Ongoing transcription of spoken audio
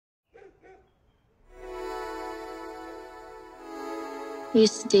I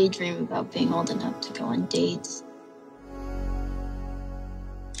used to daydream about being old enough to go on dates.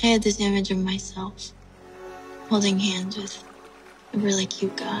 I had this image of myself holding hands with a really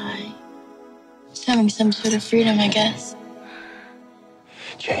cute guy. Just having some sort of freedom, I guess.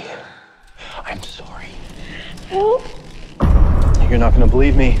 Jay, I'm sorry. Help. You're not gonna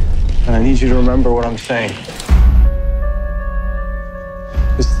believe me, and I need you to remember what I'm saying.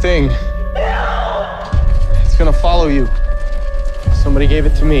 This thing, it's gonna follow you. Somebody gave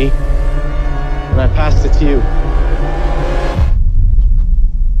it to me, and I passed it to you.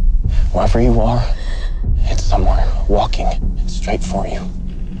 Wherever you are, it's somewhere, walking straight for you.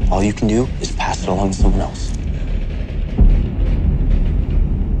 All you can do is pass it along to someone else.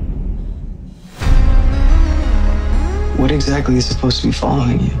 What exactly is supposed to be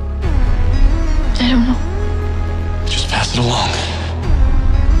following you? I don't know. Just pass it along.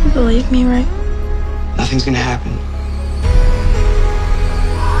 You believe me, right? Nothing's gonna happen.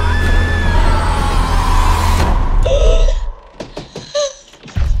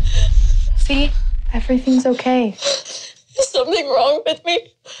 See? Everything's okay. Is something wrong with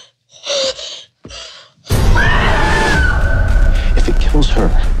me? If it kills her,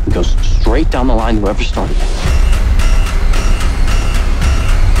 it goes straight down the line to whoever started it.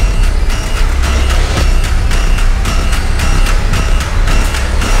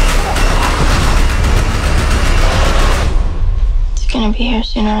 It's gonna be here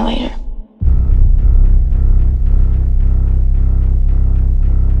sooner or later.